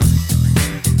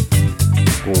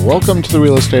Welcome to the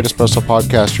Real Estate Espresso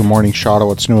Podcast, your morning shot at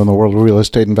what's new in the world of real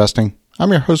estate investing.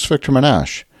 I'm your host, Victor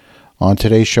Menashe. On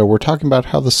today's show, we're talking about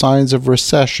how the signs of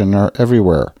recession are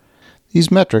everywhere.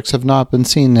 These metrics have not been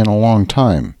seen in a long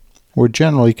time. We're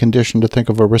generally conditioned to think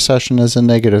of a recession as a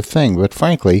negative thing, but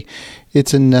frankly,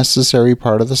 it's a necessary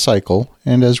part of the cycle,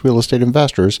 and as real estate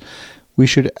investors, we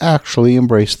should actually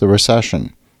embrace the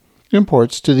recession.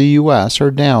 Imports to the U.S.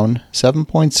 are down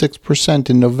 7.6%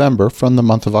 in November from the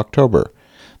month of October.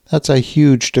 That's a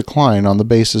huge decline on the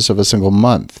basis of a single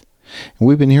month. And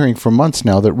we've been hearing for months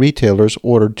now that retailers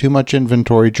ordered too much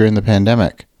inventory during the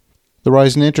pandemic. The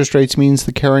rise in interest rates means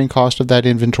the carrying cost of that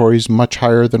inventory is much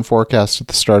higher than forecast at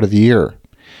the start of the year.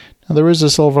 Now, there is a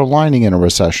silver lining in a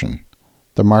recession.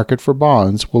 The market for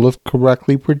bonds will have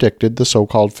correctly predicted the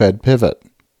so-called Fed pivot.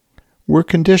 We're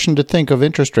conditioned to think of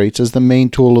interest rates as the main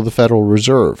tool of the Federal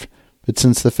Reserve. But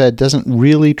since the Fed doesn't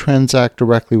really transact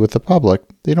directly with the public,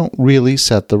 they don't really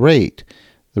set the rate.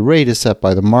 The rate is set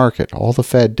by the market. All the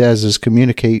Fed does is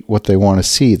communicate what they want to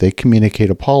see. They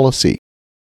communicate a policy.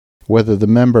 Whether the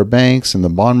member banks and the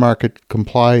bond market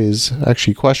comply is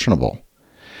actually questionable.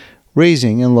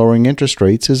 Raising and lowering interest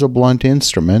rates is a blunt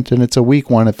instrument, and it's a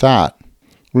weak one at that.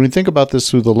 When you think about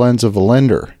this through the lens of the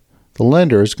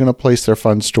lender is going to place their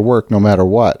funds to work no matter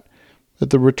what. But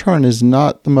the return is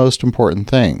not the most important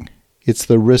thing. It's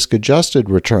the risk-adjusted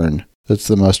return that's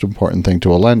the most important thing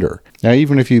to a lender. Now,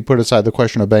 even if you put aside the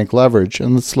question of bank leverage,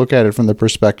 and let's look at it from the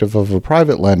perspective of a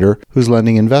private lender who's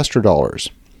lending investor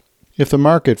dollars. If the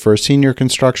market for a senior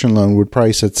construction loan would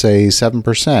price at, say,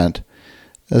 7%,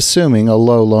 assuming a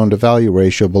low loan-to-value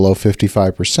ratio below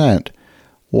 55%,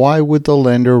 why would the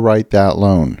lender write that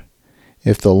loan?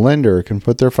 If the lender can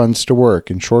put their funds to work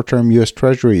in short-term U.S.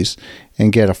 Treasuries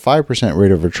and get a 5%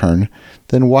 rate of return,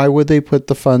 then why would they put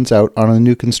the funds out on a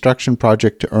new construction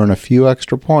project to earn a few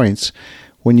extra points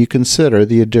when you consider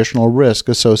the additional risk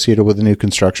associated with a new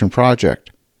construction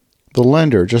project? The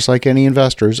lender, just like any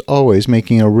investor, is always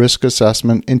making a risk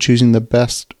assessment and choosing the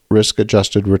best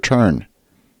risk-adjusted return.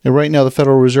 And right now, the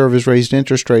Federal Reserve has raised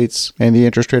interest rates, and the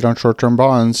interest rate on short-term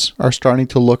bonds are starting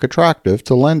to look attractive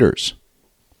to lenders.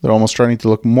 They're almost starting to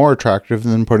look more attractive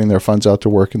than putting their funds out to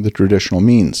work in the traditional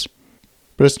means.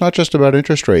 But it's not just about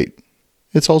interest rate.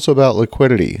 It's also about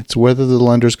liquidity. It's whether the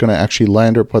lender's going to actually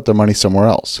lend or put their money somewhere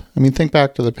else. I mean, think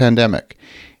back to the pandemic.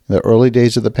 In the early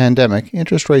days of the pandemic,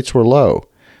 interest rates were low,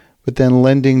 but then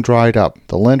lending dried up.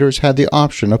 The lenders had the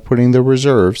option of putting their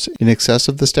reserves in excess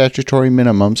of the statutory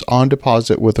minimums on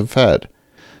deposit with the Fed.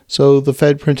 So the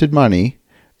Fed printed money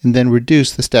and then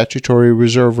reduced the statutory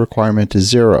reserve requirement to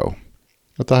zero.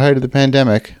 At the height of the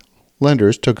pandemic,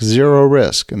 lenders took zero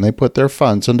risk and they put their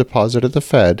funds on deposit at the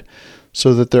Fed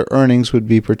so that their earnings would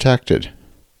be protected.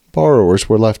 Borrowers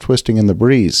were left twisting in the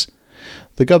breeze.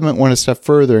 The government went a step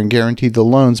further and guaranteed the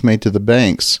loans made to the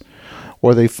banks,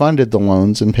 or they funded the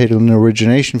loans and paid an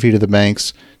origination fee to the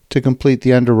banks to complete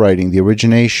the underwriting, the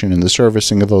origination, and the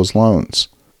servicing of those loans.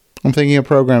 I'm thinking of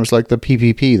programs like the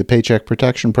PPP, the Paycheck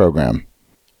Protection Program.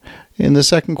 In the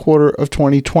second quarter of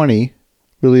 2020,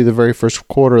 really the very first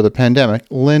quarter of the pandemic,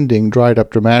 lending dried up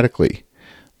dramatically.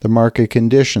 The market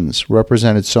conditions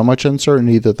represented so much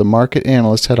uncertainty that the market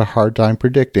analysts had a hard time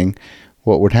predicting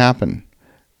what would happen.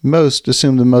 Most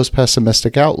assumed the most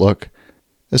pessimistic outlook,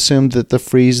 assumed that the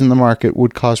freeze in the market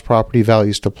would cause property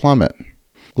values to plummet.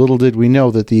 Little did we know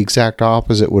that the exact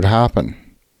opposite would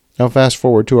happen. Now fast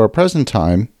forward to our present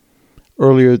time.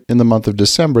 Earlier in the month of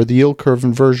December, the yield curve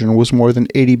inversion was more than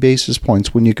 80 basis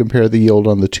points when you compare the yield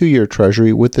on the 2-year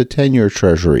Treasury with the 10-year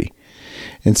Treasury.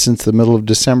 And since the middle of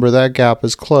December, that gap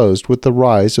has closed with the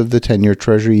rise of the 10-year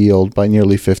Treasury yield by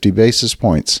nearly 50 basis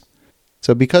points.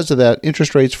 So because of that,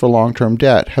 interest rates for long-term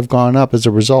debt have gone up as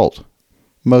a result.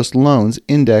 Most loans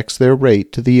index their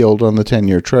rate to the yield on the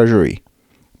 10-year Treasury.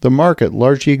 The market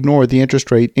largely ignored the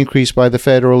interest rate increase by the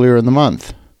Fed earlier in the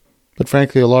month. But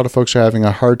frankly, a lot of folks are having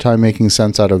a hard time making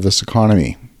sense out of this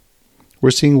economy.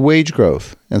 We're seeing wage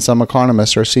growth, and some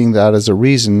economists are seeing that as a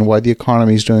reason why the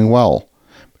economy is doing well.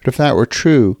 But if that were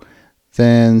true,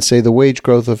 then say the wage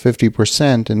growth of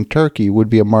 50% in Turkey would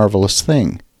be a marvelous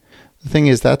thing. The thing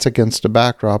is, that's against a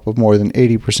backdrop of more than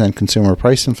 80% consumer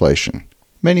price inflation.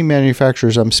 Many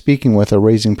manufacturers I'm speaking with are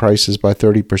raising prices by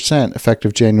 30%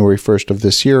 effective January 1st of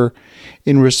this year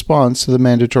in response to the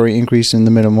mandatory increase in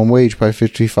the minimum wage by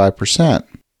 55%.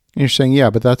 You're saying, yeah,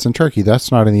 but that's in Turkey.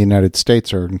 That's not in the United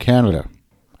States or in Canada.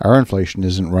 Our inflation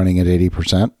isn't running at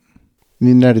 80%. In the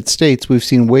United States, we've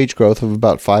seen wage growth of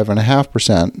about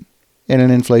 5.5% and an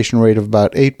inflation rate of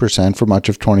about 8% for much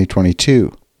of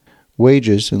 2022.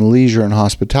 Wages in leisure and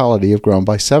hospitality have grown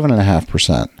by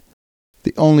 7.5%.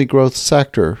 The only growth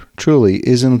sector, truly,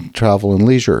 is in travel and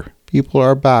leisure. People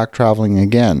are back traveling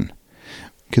again.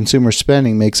 Consumer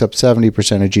spending makes up 70%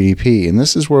 of GDP, and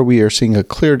this is where we are seeing a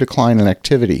clear decline in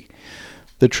activity.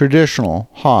 The traditional,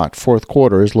 hot fourth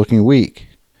quarter is looking weak.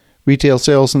 Retail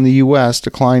sales in the U.S.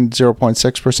 declined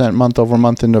 0.6% month over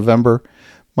month in November,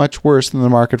 much worse than the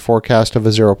market forecast of a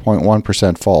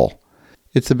 0.1% fall.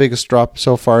 It's the biggest drop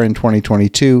so far in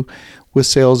 2022, with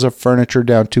sales of furniture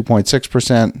down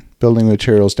 2.6%, building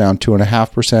materials down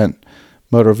 2.5%,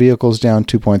 motor vehicles down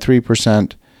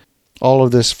 2.3%, all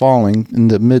of this falling in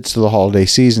the midst of the holiday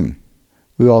season.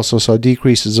 We also saw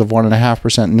decreases of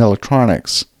 1.5% in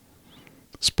electronics.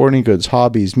 Sporting goods,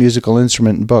 hobbies, musical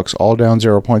instrument, and books all down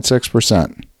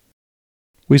 0.6%.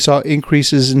 We saw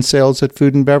increases in sales at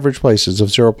food and beverage places of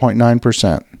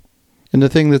 0.9%. And the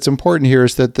thing that's important here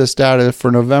is that this data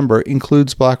for November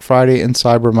includes Black Friday and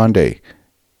Cyber Monday,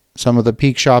 some of the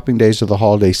peak shopping days of the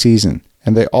holiday season,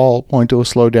 and they all point to a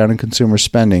slowdown in consumer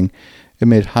spending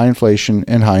amid high inflation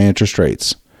and high interest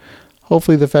rates.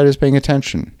 Hopefully the Fed is paying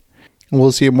attention, and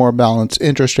we'll see a more balanced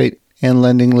interest rate and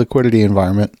lending liquidity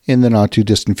environment in the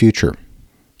not-too-distant future.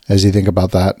 As you think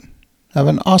about that, have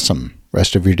an awesome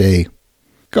rest of your day.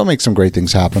 Go make some great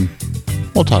things happen.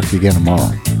 We'll talk to you again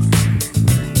tomorrow.